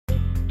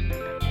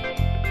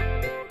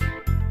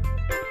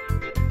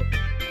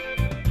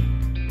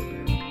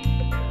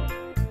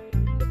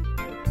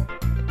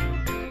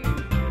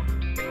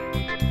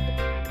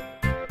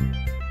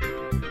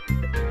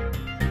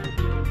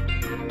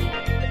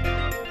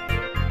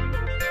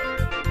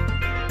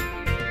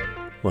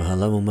Well,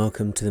 hello and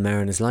welcome to the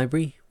Mariner's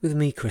Library with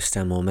me, Chris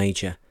Stanmore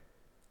Major.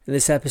 In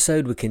this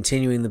episode, we're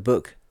continuing the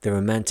book The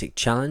Romantic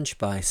Challenge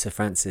by Sir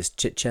Francis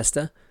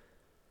Chichester.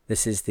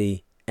 This is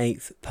the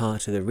 8th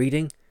part of the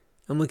reading,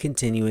 and we're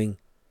continuing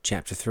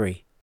Chapter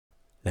 3.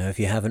 Now, if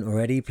you haven't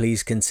already,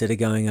 please consider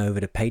going over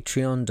to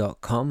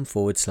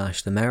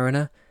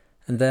patreon.com/themariner,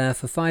 and there,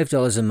 for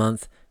 $5 a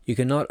month, you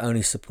can not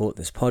only support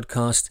this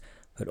podcast,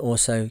 but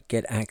also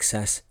get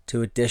access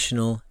to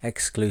additional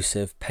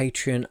exclusive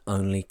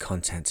Patreon-only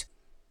content.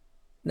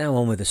 Now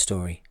on with the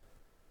story.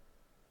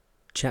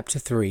 Chapter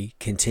 3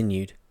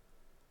 continued.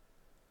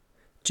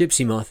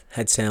 Gypsy Moth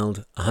had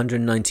sailed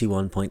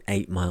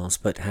 191.8 miles,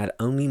 but had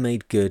only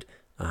made good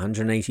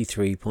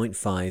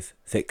 183.5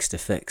 fix to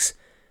fix.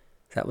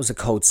 That was a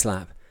cold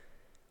slap.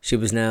 She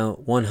was now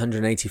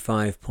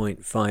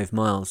 185.5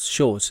 miles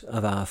short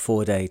of our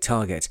 4-day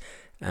target,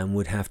 and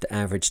would have to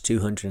average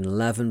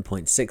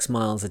 211.6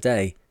 miles a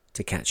day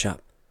to catch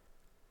up.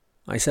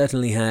 I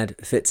certainly had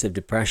fits of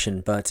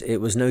depression, but it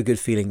was no good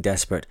feeling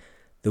desperate.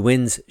 The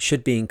winds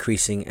should be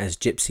increasing as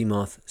Gypsy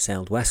Moth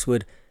sailed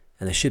westward,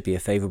 and there should be a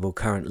favourable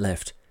current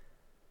lift.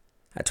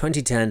 At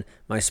 2010,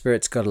 my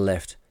spirits got a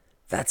lift.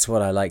 That's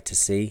what I like to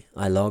see,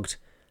 I logged.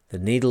 The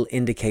needle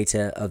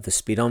indicator of the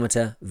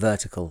speedometer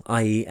vertical,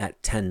 i.e.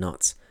 at 10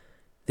 knots.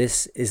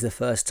 This is the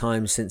first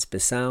time since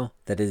Bissau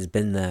that it has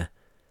been there.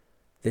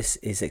 This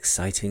is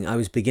exciting. I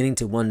was beginning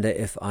to wonder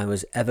if I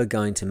was ever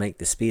going to make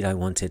the speed I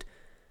wanted.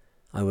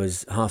 I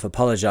was half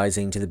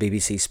apologising to the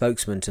BBC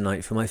spokesman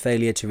tonight for my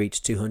failure to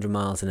reach 200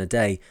 miles in a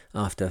day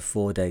after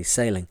 4 days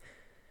sailing.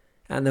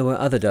 And there were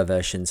other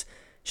diversions.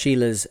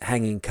 Sheila's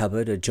hanging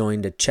cupboard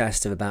adjoined a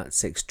chest of about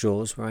 6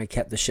 drawers where I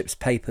kept the ship's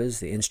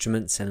papers, the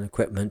instruments and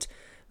equipment,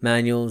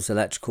 manuals,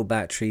 electrical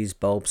batteries,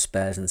 bulbs,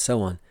 spares and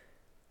so on.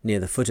 Near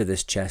the foot of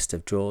this chest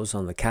of drawers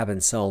on the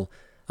cabin sole,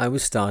 I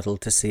was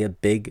startled to see a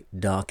big,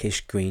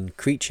 darkish green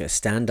creature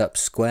stand up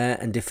square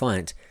and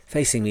defiant,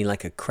 facing me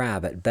like a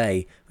crab at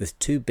bay, with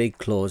 2 big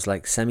claws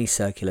like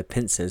semicircular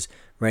pincers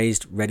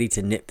raised ready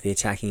to nip the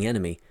attacking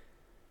enemy.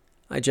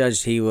 I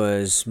judged he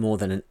was more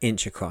than an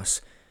inch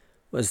across.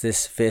 Was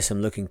this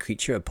fearsome-looking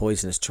creature a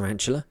poisonous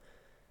tarantula?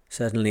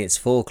 Certainly its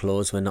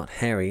foreclaws were not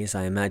hairy, as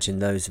I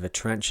imagined those of a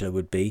tarantula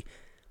would be,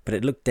 but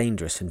it looked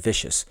dangerous and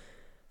vicious.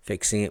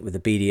 Fixing it with a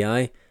beady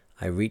eye,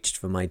 I reached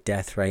for my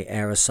death ray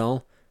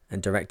aerosol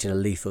and directed a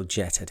lethal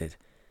jet at it.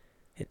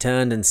 It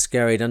turned and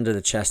scurried under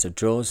the chest of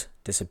drawers,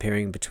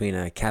 disappearing between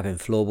a cabin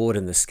floorboard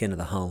and the skin of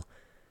the hull.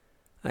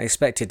 I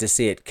expected to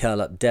see it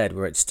curl up dead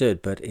where it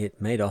stood, but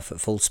it made off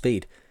at full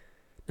speed.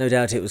 No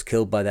doubt it was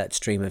killed by that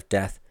stream of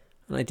death,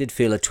 and I did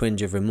feel a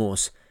twinge of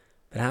remorse,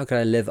 but how could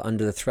I live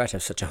under the threat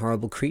of such a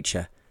horrible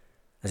creature?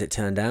 As it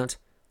turned out,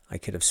 I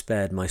could have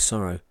spared my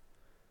sorrow.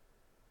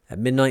 At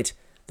midnight,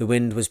 the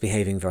wind was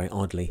behaving very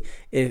oddly.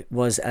 It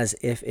was as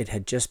if it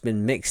had just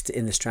been mixed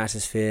in the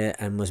stratosphere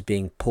and was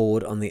being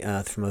poured on the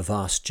earth from a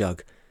vast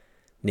jug.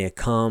 Near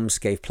calms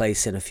gave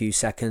place in a few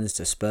seconds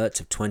to spurts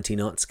of 20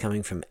 knots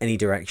coming from any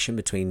direction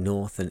between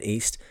north and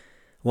east.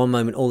 One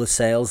moment all the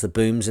sails, the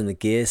booms and the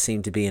gears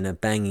seemed to be in a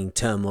banging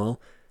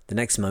turmoil. The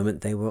next moment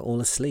they were all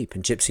asleep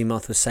and Gypsy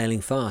Moth was sailing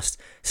fast,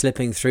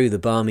 slipping through the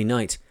balmy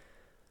night.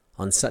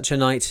 On such a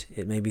night,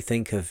 it made me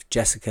think of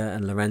Jessica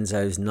and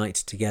Lorenzo's night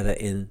together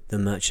in The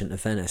Merchant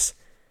of Venice.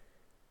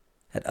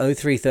 At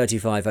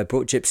 03:35, I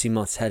brought Gypsy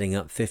Moth's heading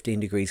up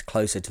 15 degrees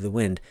closer to the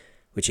wind,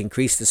 which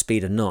increased the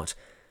speed a knot,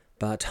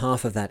 but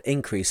half of that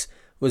increase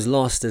was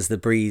lost as the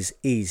breeze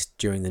eased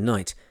during the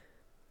night.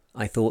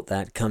 I thought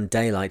that, come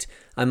daylight,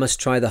 I must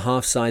try the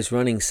half-size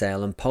running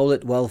sail and pole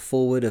it well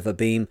forward of a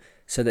beam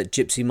so that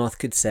Gypsy Moth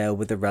could sail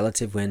with the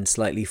relative wind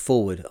slightly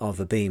forward of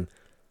a beam.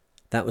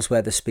 That was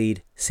where the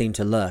speed seemed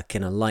to lurk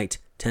in a light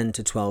 10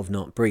 to 12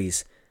 knot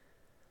breeze.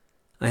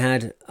 I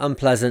had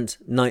unpleasant,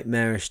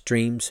 nightmarish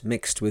dreams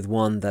mixed with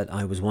one that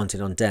I was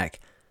wanted on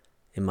deck.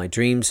 In my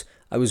dreams,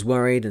 I was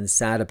worried and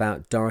sad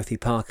about Dorothy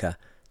Parker,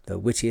 the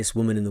wittiest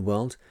woman in the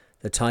world,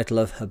 the title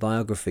of her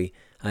biography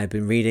I had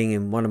been reading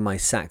in one of my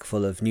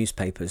sackful of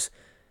newspapers.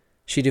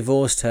 She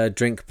divorced her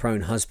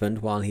drink-prone husband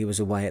while he was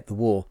away at the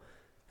war,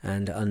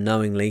 and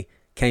unknowingly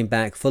came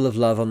back full of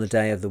love on the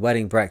day of the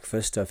wedding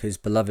breakfast of his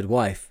beloved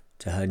wife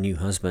to her new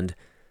husband.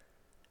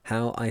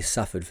 How I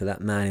suffered for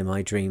that man in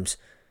my dreams.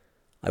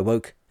 I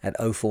woke at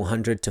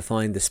 0400 to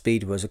find the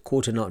speed was a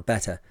quarter knot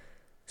better,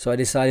 so I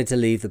decided to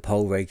leave the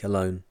pole rig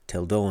alone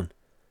till dawn.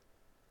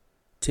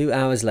 2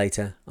 hours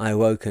later, I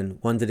awoke and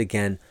wondered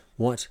again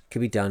what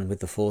could be done with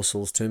the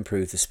foresails to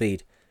improve the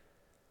speed.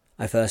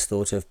 I first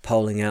thought of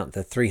poling out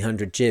the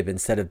 300 jib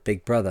instead of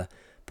Big Brother,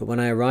 but when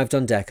I arrived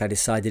on deck I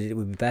decided it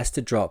would be best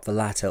to drop the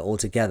latter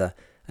altogether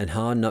and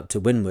harden up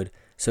to windward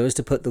so as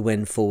to put the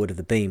wind forward of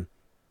the beam.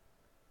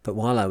 But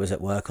while I was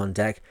at work on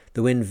deck,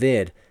 the wind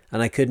veered,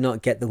 and I could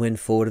not get the wind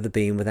forward of the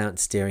beam without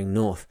steering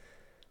north,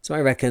 so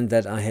I reckoned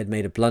that I had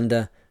made a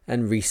blunder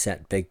and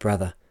reset Big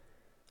Brother.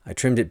 I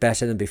trimmed it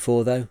better than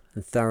before though,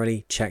 and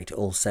thoroughly checked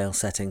all sail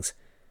settings.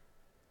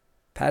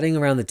 Padding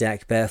around the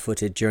deck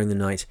barefooted during the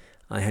night,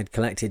 I had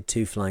collected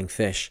 2 flying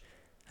fish,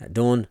 At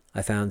dawn,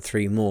 I found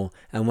 3 more,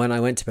 and when I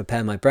went to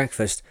prepare my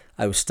breakfast,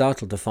 I was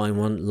startled to find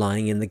one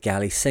lying in the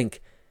galley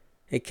sink.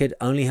 It could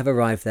only have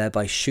arrived there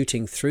by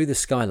shooting through the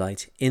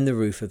skylight in the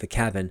roof of the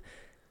cabin,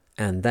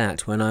 and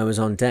that when I was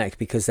on deck,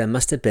 because there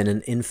must have been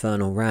an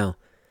infernal row.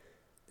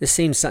 This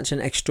seemed such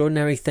an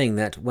extraordinary thing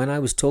that when I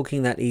was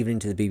talking that evening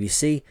to the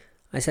BBC,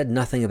 I said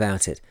nothing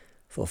about it,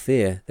 for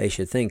fear they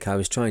should think I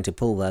was trying to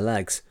pull their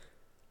legs.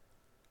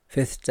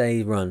 5th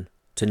day run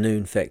to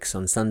noon fix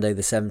on Sunday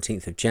the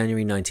 17th of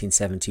January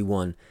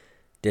 1971.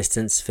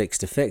 Distance fix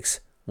to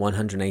fix,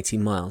 180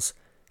 miles.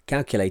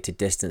 Calculated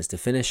distance to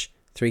finish,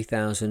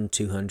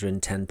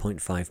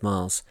 3,210.5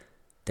 miles.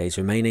 Days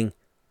remaining,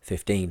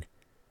 15.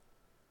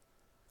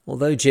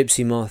 Although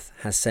Gypsy Moth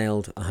has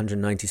sailed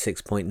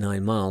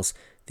 196.9 miles,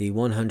 the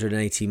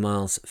 180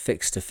 miles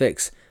fix to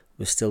fix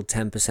was still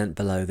 10%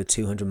 below the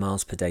 200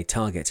 miles per day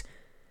target.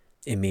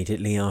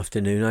 Immediately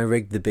after noon, I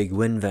rigged the big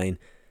wind vane.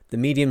 The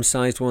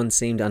medium-sized one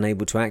seemed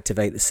unable to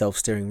activate the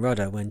self-steering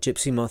rudder when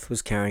Gypsy Moth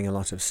was carrying a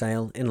lot of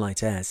sail in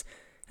light airs,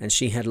 and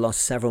she had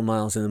lost several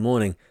miles in the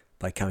morning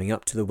by coming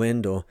up to the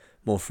wind or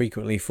more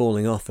frequently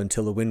falling off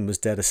until the wind was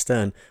dead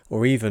astern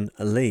or even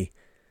a lee.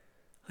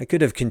 I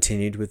could have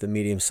continued with the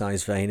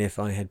medium-sized vane if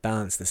I had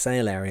balanced the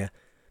sail area,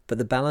 but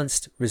the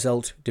balanced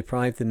result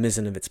deprived the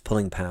mizzen of its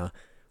pulling power,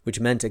 which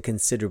meant a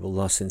considerable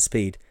loss in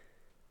speed.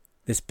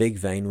 This big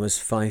vane was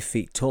 5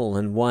 feet tall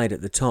and wide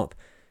at the top.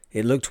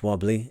 It looked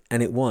wobbly,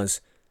 and it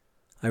was.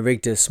 I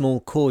rigged a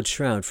small cord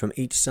shroud from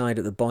each side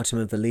at the bottom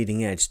of the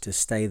leading edge to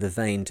stay the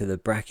vane to the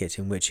bracket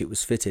in which it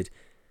was fitted.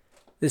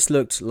 This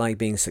looked like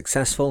being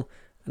successful,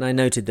 and I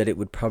noted that it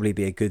would probably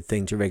be a good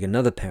thing to rig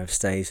another pair of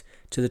stays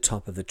to the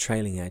top of the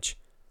trailing edge.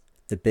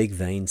 The big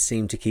vane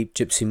seemed to keep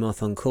Gypsy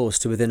Moth on course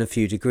to within a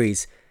few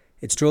degrees.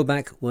 Its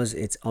drawback was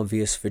its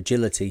obvious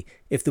fragility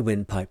if the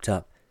wind piped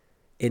up.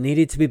 It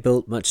needed to be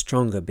built much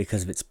stronger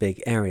because of its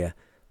big area,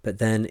 but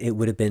then it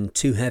would have been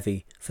too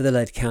heavy for the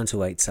lead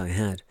counterweights I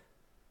had.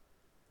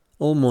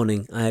 All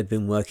morning I had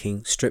been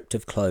working stripped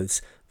of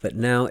clothes, but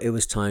now it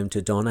was time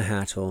to don a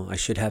hat or I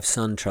should have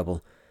sun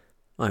trouble.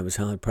 I was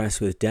hard pressed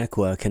with deck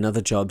work and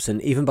other jobs,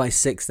 and even by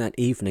 6 that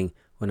evening,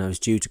 when I was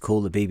due to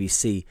call the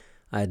BBC,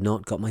 I had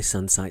not got my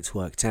sun sights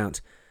worked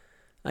out.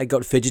 I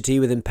got fidgety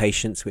with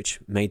impatience, which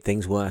made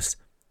things worse.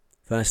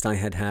 First I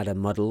had had a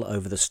muddle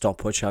over the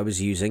stopwatch I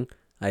was using.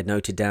 I had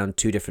noted down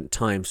 2 different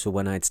times for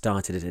when I had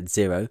started it at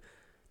 0.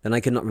 Then I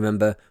could not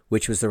remember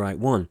which was the right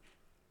one.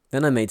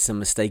 Then I made some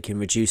mistake in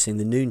reducing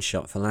the noon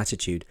shot for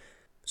latitude,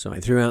 so I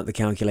threw out the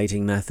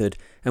calculating method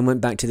and went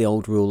back to the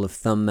old rule of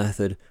thumb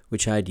method,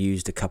 which I had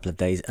used a couple of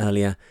days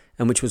earlier,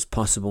 and which was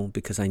possible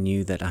because I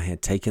knew that I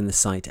had taken the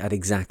sight at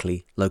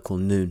exactly local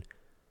noon.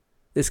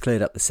 This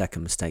cleared up the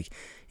second mistake.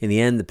 In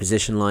the end, the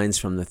position lines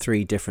from the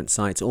 3 different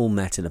sites all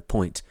met at a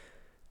point.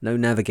 No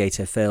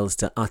navigator fails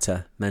to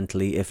utter,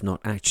 mentally if not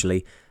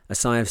actually, a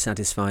sigh of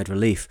satisfied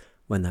relief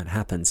when that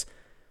happens.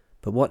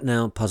 But what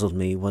now puzzled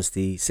me was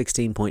the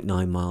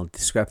 16.9 mile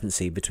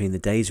discrepancy between the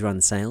day's run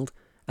sailed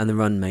and the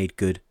run made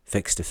good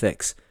fix to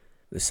fix.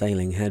 The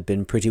sailing had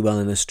been pretty well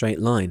in a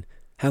straight line.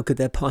 How could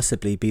there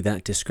possibly be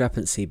that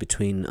discrepancy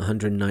between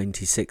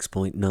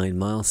 196.9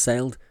 miles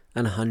sailed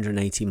and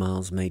 180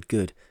 miles made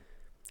good?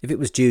 If it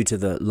was due to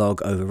the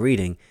log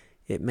overreading,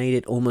 it made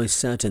it almost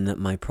certain that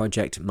my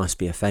project must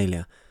be a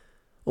failure.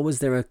 Or was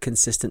there a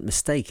consistent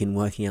mistake in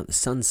working out the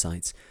sun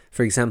sights?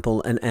 For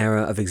example, an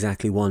error of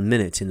exactly 1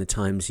 minute in the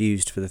times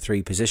used for the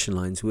 3 position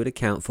lines would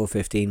account for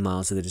 15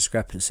 miles of the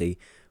discrepancy,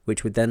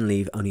 which would then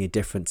leave only a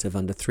difference of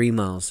under 3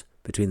 miles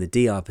between the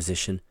DR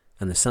position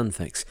and the sun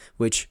fix,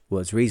 which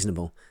was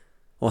reasonable.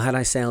 Or had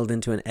I sailed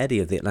into an eddy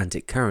of the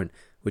Atlantic current,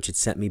 which had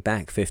set me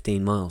back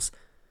 15 miles?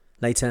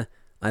 Later,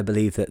 I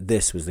believe that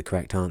this was the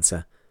correct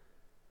answer.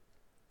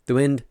 The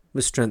wind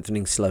was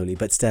strengthening slowly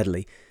but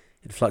steadily.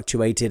 It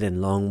fluctuated in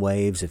long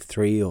waves of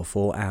 3 or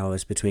 4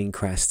 hours between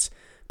crests,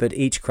 but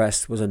each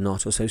crest was a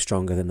knot or so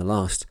stronger than the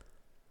last.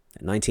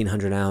 At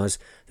 1900 hours,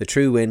 the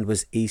true wind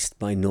was east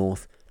by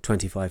north,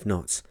 25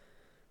 knots.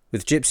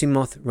 With Gypsy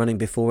Moth running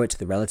before it,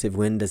 the relative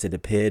wind as it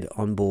appeared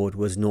on board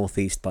was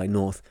northeast by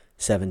north,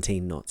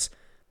 17 knots.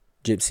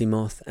 Gypsy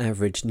Moth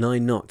averaged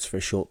 9 knots for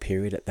a short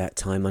period at that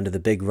time under the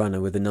big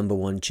runner with the number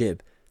 1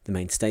 jib, the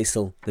main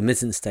staysail, the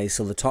mizzen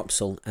staysail, the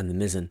topsail, and the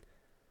mizzen.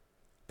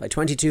 By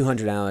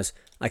 2200 hours,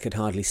 I could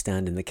hardly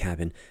stand in the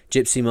cabin.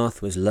 Gypsy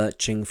Moth was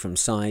lurching from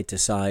side to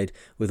side,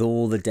 with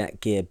all the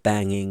deck gear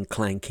banging,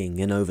 clanking,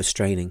 and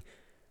overstraining.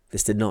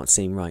 This did not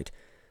seem right,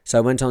 so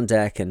I went on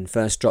deck and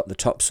first dropped the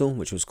topsail,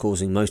 which was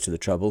causing most of the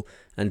trouble,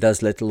 and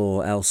does little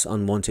or else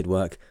unwanted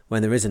work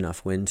when there is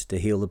enough wind to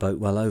heel the boat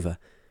well over.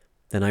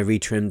 Then I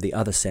retrimmed the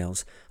other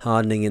sails,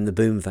 hardening in the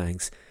boom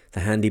vangs, the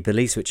handy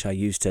beliefs which I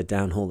used to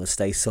downhaul the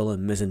staysail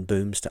and mizzen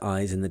booms to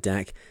eyes in the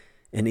deck,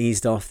 and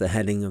eased off the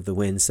heading of the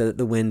wind so that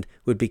the wind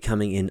would be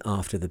coming in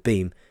after the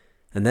beam,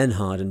 and then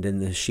hardened in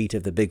the sheet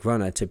of the big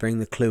runner to bring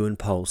the clew and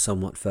pole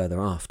somewhat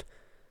further aft.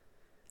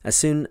 As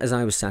soon as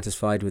I was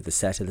satisfied with the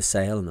set of the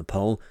sail and the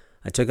pole,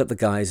 I took up the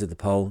guys of the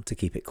pole to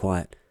keep it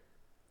quiet.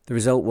 The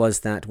result was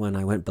that when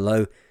I went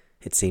below,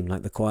 It seemed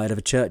like the quiet of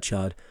a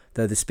churchyard,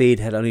 though the speed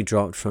had only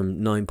dropped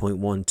from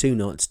 9.12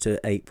 knots to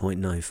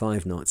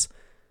 8.95 knots.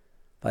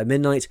 By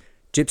midnight,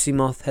 Gypsy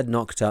Moth had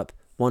knocked up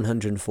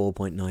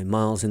 104.9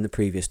 miles in the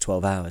previous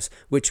 12 hours,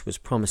 which was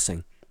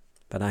promising.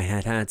 But I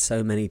had had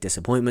so many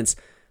disappointments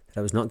that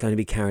I was not going to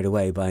be carried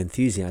away by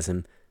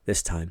enthusiasm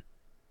this time.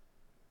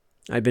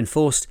 I had been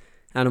forced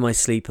out of my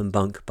sleep and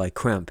bunk by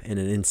cramp in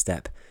an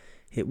instep.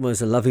 It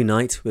was a lovely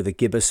night with a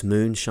gibbous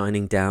moon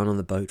shining down on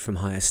the boat from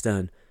high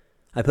astern.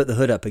 I put the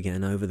hood up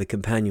again over the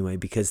companionway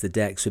because the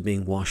decks were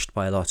being washed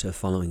by a lot of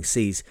following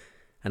seas,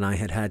 and I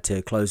had had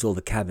to close all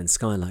the cabin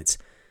skylights.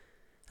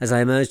 As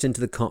I emerged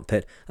into the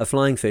cockpit, a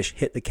flying fish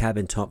hit the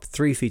cabin top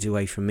 3 feet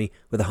away from me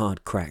with a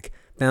hard crack,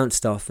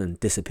 bounced off and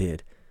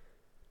disappeared.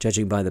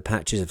 Judging by the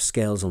patches of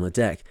scales on the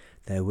deck,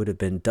 there would have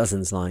been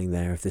dozens lying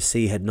there if the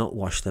sea had not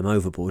washed them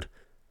overboard.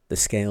 The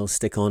scales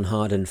stick on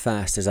hard and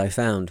fast, as I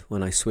found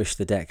when I swished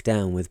the deck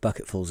down with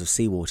bucketfuls of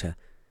seawater.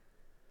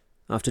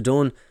 After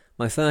dawn,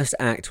 my first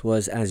act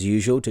was, as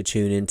usual, to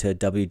tune into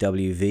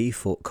WWV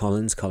Fort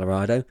Collins,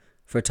 Colorado,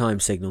 for a time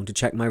signal to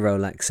check my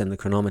Rolex and the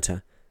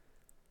chronometer.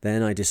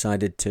 Then I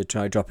decided to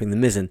try dropping the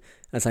mizzen,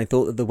 as I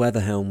thought that the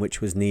weather helm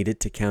which was needed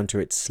to counter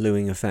its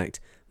slewing effect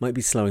might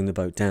be slowing the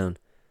boat down.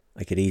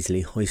 I could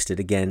easily hoist it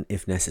again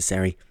if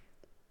necessary.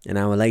 An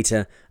hour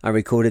later, I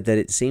recorded that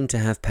it seemed to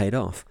have paid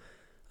off.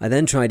 I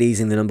then tried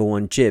easing the number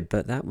 1 jib,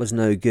 but that was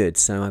no good,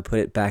 so I put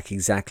it back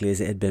exactly as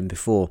it had been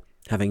before,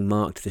 having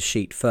marked the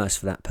sheet first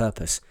for that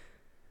purpose.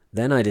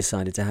 Then I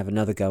decided to have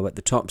another go at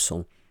the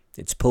topsail.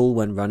 Its pull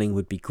when running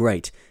would be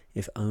great,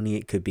 if only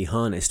it could be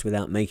harnessed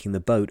without making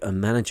the boat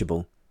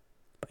unmanageable.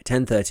 By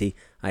 10:30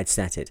 I had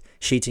set it,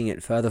 sheeting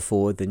it further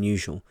forward than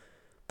usual,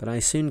 but I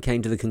soon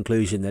came to the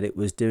conclusion that it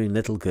was doing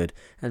little good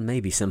and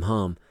maybe some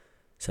harm.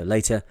 So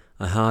later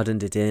I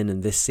hardened it in,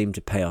 and this seemed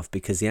to pay off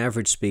because the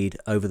average speed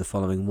over the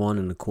following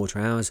 1.25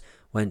 hours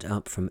went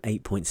up from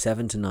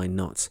 8.7 to 9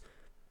 knots.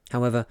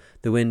 However,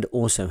 the wind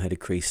also had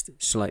increased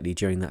slightly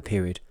during that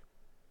period.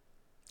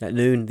 At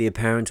noon, the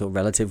apparent or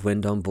relative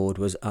wind on board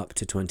was up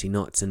to 20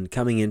 knots and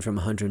coming in from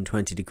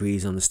 120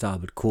 degrees on the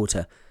starboard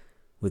quarter.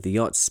 With the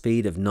yacht's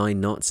speed of 9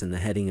 knots and the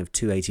heading of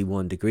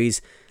 281 degrees,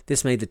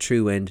 this made the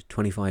true wind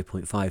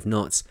 25.5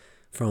 knots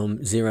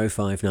from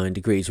 059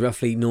 degrees,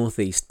 roughly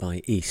northeast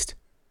by east.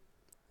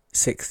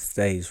 6th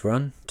day's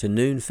run to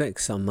noon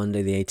fix on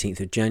Monday the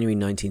 18th of January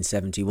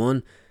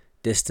 1971.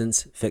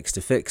 Distance fix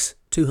to fix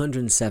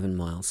 207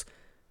 miles.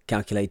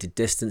 Calculated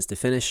distance to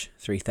finish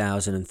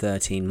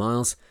 3,013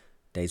 miles.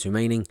 Days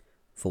remaining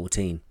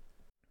 14.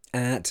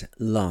 At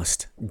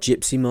last,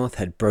 Gypsy Moth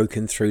had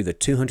broken through the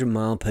 200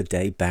 mile per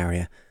day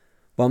barrier.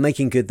 While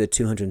making good the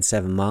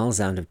 207 miles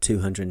out of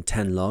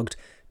 210 logged,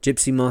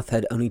 Gypsy Moth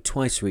had only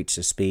twice reached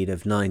a speed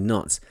of 9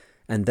 knots,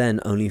 and then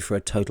only for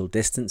a total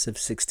distance of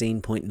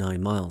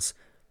 16.9 miles.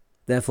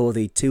 Therefore,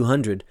 the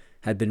 200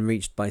 had been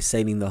reached by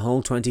sailing the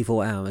whole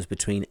 24 hours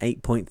between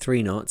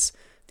 8.3 knots,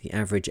 the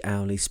average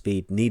hourly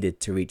speed needed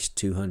to reach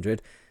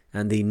 200,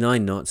 and the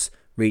 9 knots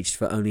reached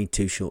for only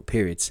 2 short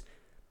periods.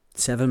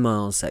 7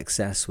 miles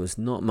excess was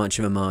not much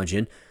of a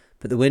margin,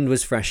 but the wind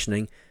was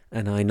freshening,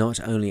 and I not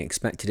only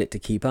expected it to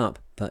keep up,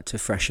 but to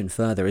freshen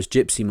further as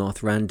Gypsy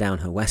Moth ran down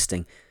her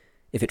westing.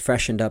 If it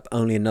freshened up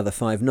only another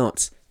 5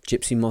 knots,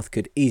 Gypsy Moth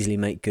could easily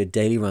make good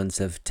daily runs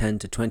of 10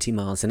 to 20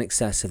 miles in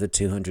excess of the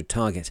 200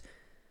 target.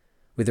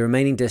 With the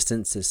remaining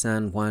distance to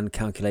San Juan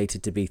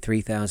calculated to be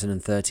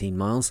 3,013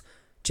 miles,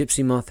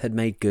 Gypsy Moth had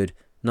made good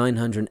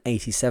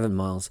 987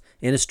 miles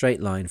in a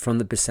straight line from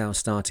the Bissau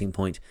starting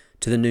point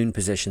to the noon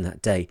position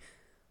that day,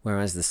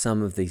 whereas the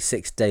sum of the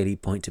 6 daily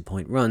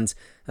point-to-point runs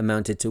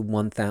amounted to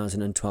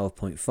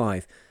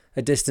 1,012.5,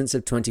 a distance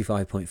of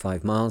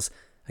 25.5 miles,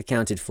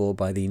 accounted for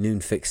by the noon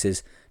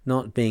fixes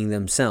not being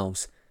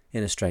themselves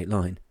in a straight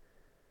line.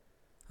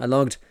 I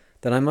logged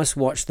that I must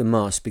watch the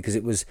mast because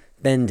it was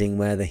bending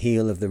where the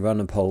heel of the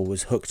runner pole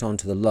was hooked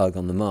onto the lug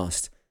on the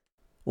mast.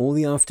 All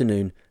the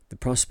afternoon, the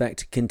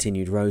prospect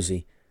continued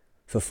rosy.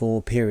 For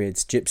 4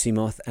 periods, Gypsy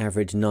Moth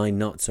averaged 9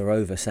 knots or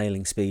over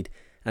sailing speed,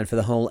 and for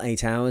the whole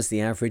 8 hours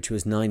the average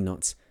was 9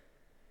 knots.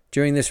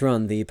 During this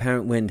run, the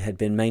apparent wind had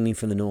been mainly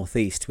from the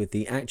northeast, with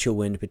the actual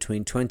wind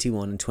between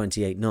 21 and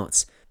 28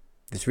 knots.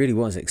 This really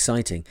was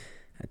exciting.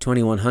 At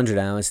 2100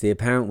 hours, the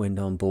apparent wind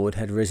on board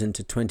had risen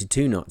to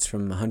 22 knots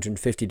from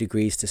 150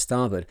 degrees to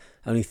starboard,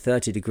 only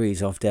 30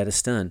 degrees off dead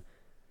astern.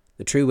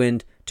 The true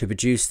wind to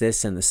produce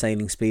this and the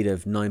sailing speed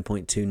of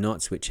 9.2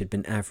 knots, which had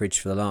been averaged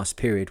for the last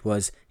period,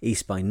 was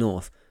east by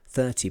north,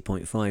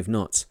 30.5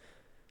 knots.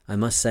 I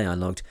must say I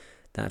logged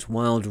that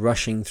wild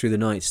rushing through the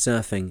night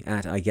surfing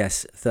at, I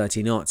guess,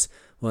 30 knots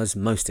was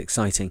most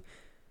exciting.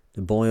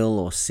 The boil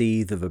or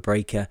seethe of a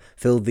breaker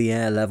filled the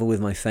air level with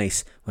my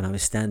face when I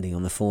was standing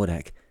on the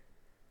foredeck.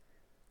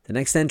 The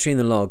next entry in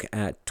the log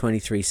at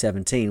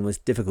 23:17 was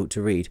difficult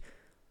to read.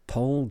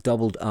 Pole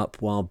doubled up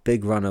while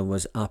Big Runner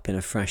was up in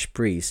a fresh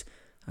breeze.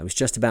 I was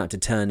just about to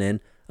turn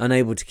in,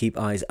 unable to keep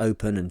eyes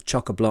open and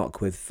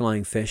chock-a-block with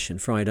flying fish and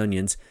fried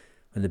onions,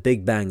 when the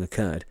big bang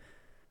occurred.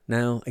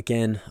 Now,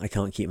 again, I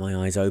can't keep my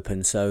eyes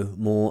open, so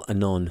more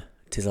anon.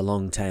 'Tis a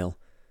long tale.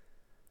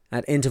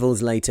 At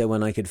intervals later,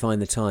 when I could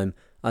find the time,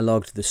 I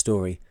logged the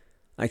story.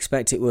 I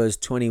expect it was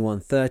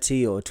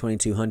 21:30 or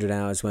 2200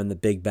 hours when the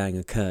Big Bang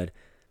occurred.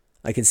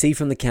 I could see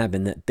from the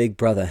cabin that Big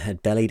Brother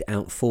had bellied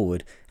out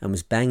forward and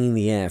was banging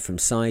the air from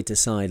side to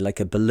side like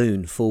a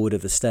balloon forward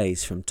of the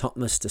stays from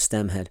topmast to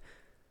stemhead.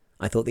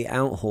 I thought the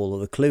outhaul or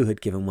the clew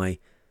had given way.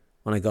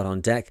 When I got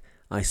on deck,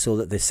 I saw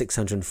that the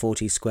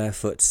 640 square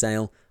foot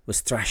sail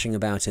was thrashing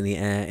about in the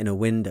air in a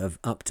wind of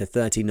up to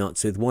 30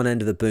 knots with one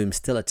end of the boom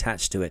still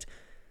attached to it.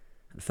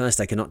 At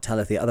first I could not tell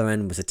if the other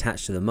end was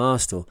attached to the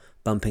mast or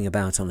bumping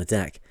about on the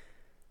deck.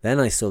 Then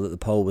I saw that the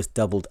pole was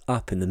doubled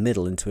up in the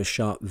middle into a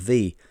sharp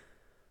V.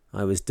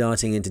 I was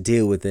darting in to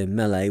deal with the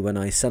melee when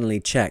I suddenly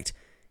checked.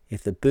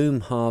 If the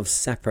boom halves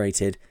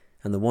separated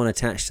and the one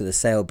attached to the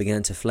sail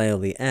began to flail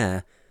the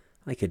air,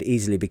 I could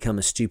easily become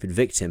a stupid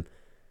victim.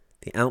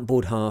 The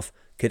outboard half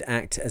could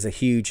act as a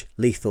huge,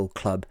 lethal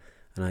club,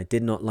 and I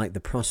did not like the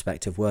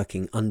prospect of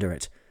working under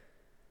it.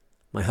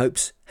 My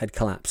hopes had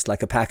collapsed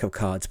like a pack of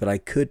cards, but I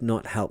could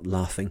not help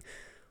laughing.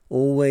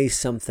 Always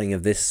something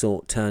of this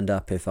sort turned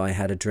up if I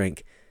had a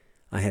drink.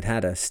 I had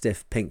had a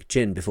stiff pink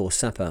gin before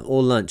supper,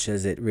 or lunch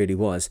as it really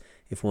was,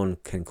 if one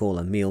can call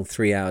a meal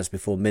 3 hours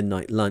before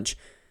midnight lunch,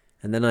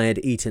 and then I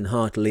had eaten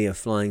heartily of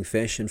flying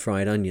fish and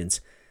fried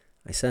onions.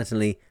 I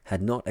certainly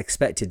had not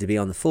expected to be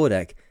on the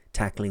foredeck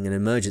tackling an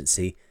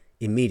emergency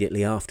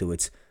immediately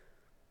afterwards.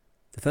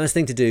 The first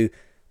thing to do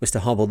was to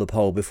hobble the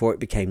pole before it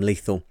became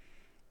lethal.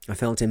 I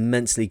felt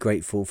immensely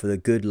grateful for the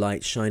good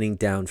light shining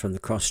down from the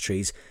cross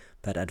trees,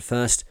 but at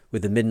first,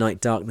 with the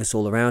midnight darkness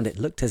all around, it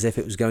looked as if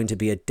it was going to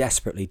be a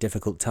desperately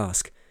difficult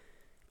task.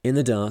 In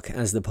the dark,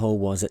 as the pole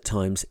was at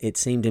times, it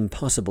seemed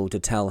impossible to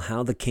tell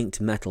how the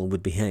kinked metal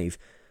would behave,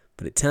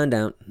 but it turned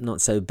out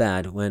not so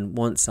bad when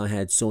once I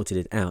had sorted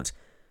it out.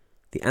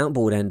 The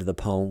outboard end of the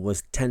pole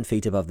was 10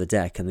 feet above the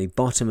deck, and the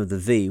bottom of the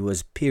V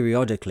was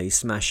periodically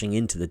smashing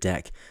into the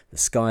deck, the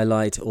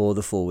skylight or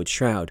the forward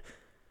shroud.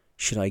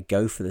 Should I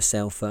go for the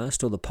sail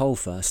first or the pole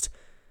first?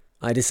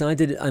 I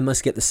decided I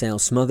must get the sail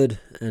smothered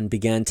and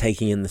began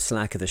taking in the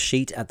slack of the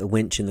sheet at the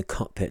winch in the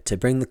cockpit to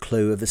bring the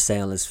clew of the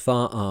sail as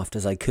far aft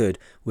as I could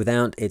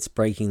without its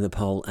breaking the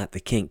pole at the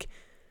kink.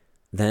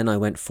 Then I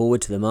went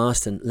forward to the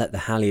mast and let the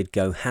halyard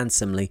go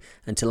handsomely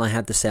until I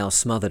had the sail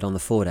smothered on the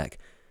foredeck.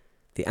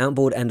 The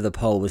outboard end of the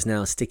pole was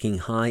now sticking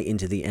high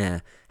into the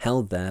air,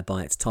 held there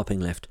by its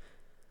topping lift.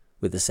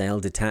 With the sail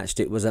detached,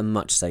 it was a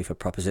much safer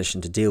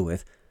proposition to deal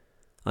with.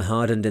 I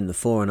hardened in the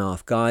fore and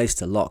aft guys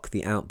to lock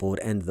the outboard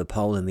end of the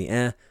pole in the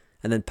air,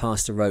 and then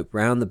passed a rope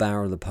round the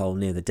bow of the pole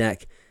near the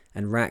deck,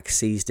 and rack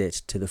seized it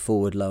to the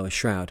forward lower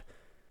shroud.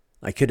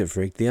 I could have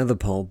rigged the other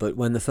pole, but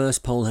when the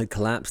first pole had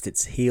collapsed,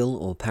 its heel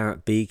or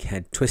parrot beak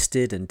had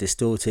twisted and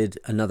distorted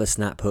another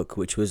snap hook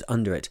which was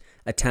under it,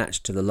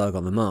 attached to the lug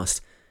on the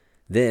mast.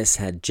 This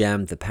had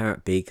jammed the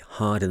parrot beak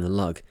hard in the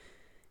lug.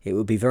 It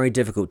would be very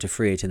difficult to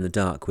free it in the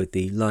dark with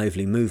the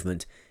lively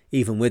movement,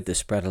 even with the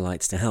spreader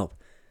lights to help.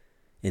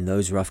 In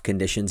those rough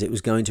conditions, it was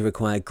going to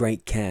require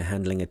great care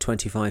handling a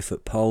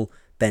 25-foot pole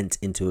bent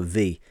into a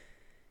V.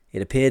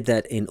 It appeared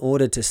that in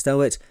order to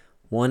stow it,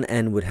 one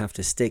end would have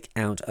to stick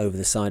out over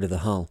the side of the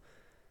hull.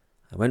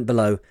 I went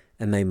below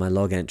and made my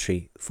log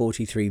entry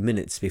 43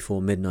 minutes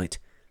before midnight.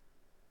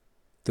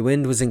 The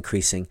wind was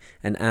increasing.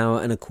 An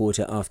hour and a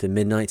quarter after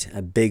midnight,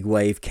 a big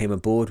wave came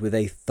aboard with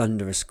a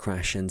thunderous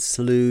crash and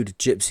slewed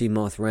Gypsy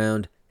Moth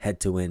round head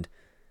to wind.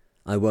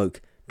 I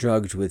woke,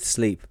 drugged with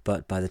sleep,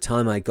 but by the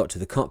time I got to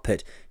the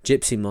cockpit,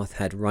 Gypsy Moth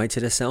had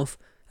righted herself,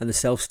 and the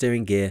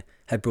self-steering gear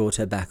had brought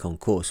her back on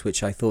course,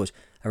 which I thought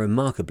a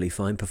remarkably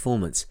fine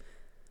performance.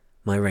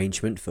 My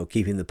arrangement for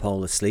keeping the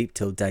pole asleep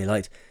till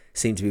daylight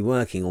seemed to be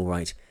working all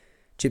right.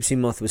 Gypsy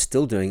Moth was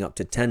still doing up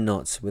to 10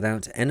 knots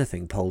without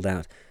anything poled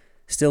out,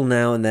 still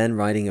now and then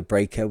riding a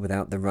breaker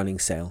without the running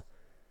sail.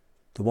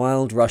 The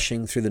wild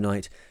rushing through the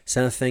night,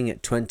 surfing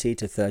at 20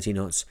 to 30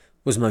 knots,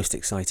 was most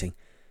exciting.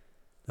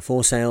 The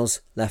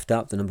foresails, left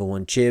up, the number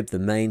 1 jib, the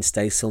main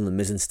staysail, the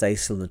mizzen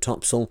staysail and the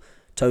topsail,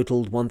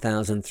 totalled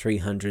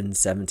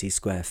 1,370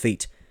 square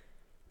feet.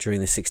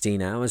 During the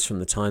 16 hours from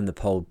the time the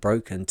pole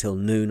broke until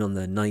noon on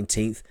the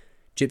 19th,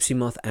 Gypsy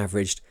Moth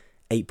averaged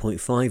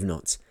 8.5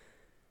 knots.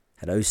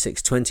 At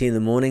 06:20 in the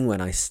morning, when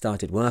I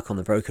started work on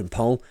the broken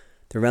pole,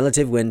 the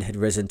relative wind had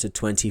risen to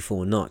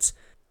 24 knots,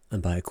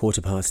 and by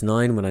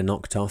 9:15 when I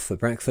knocked off for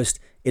breakfast,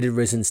 it had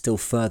risen still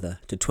further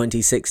to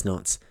 26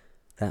 knots.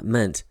 That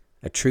meant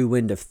a true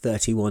wind of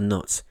 31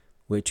 knots,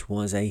 which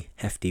was a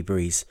hefty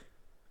breeze.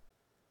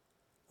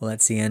 Well,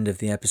 that's the end of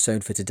the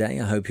episode for today.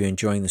 I hope you're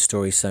enjoying the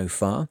story so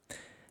far.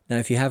 Now,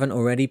 if you haven't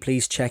already,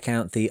 please check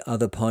out the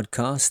other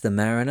podcast, The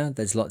Mariner.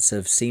 There's lots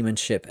of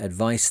seamanship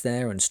advice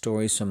there and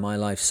stories from my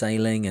life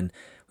sailing, and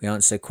we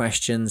answer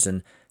questions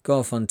and go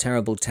off on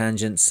terrible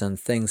tangents and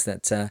things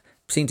that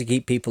seem to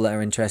keep people that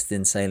are interested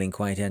in sailing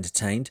quite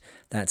entertained.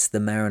 That's The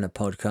Mariner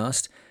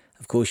podcast.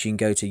 Of course, you can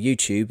go to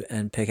YouTube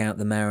and pick out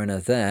The Mariner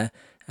there.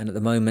 And at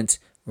the moment,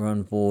 we're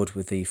on board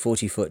with the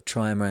 40-foot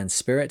Trimaran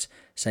Spirit,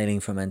 sailing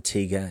from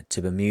Antigua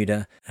to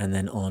Bermuda and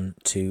then on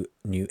to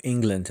New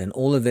England. And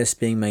all of this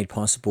being made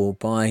possible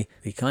by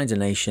the kind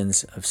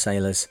donations of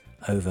sailors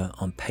over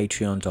on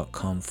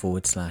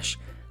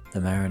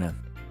patreon.com/The Mariner.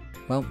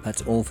 Well,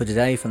 that's all for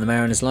today from the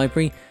Mariner's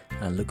Library,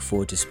 and I look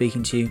forward to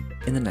speaking to you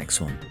in the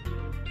next one.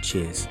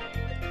 Cheers.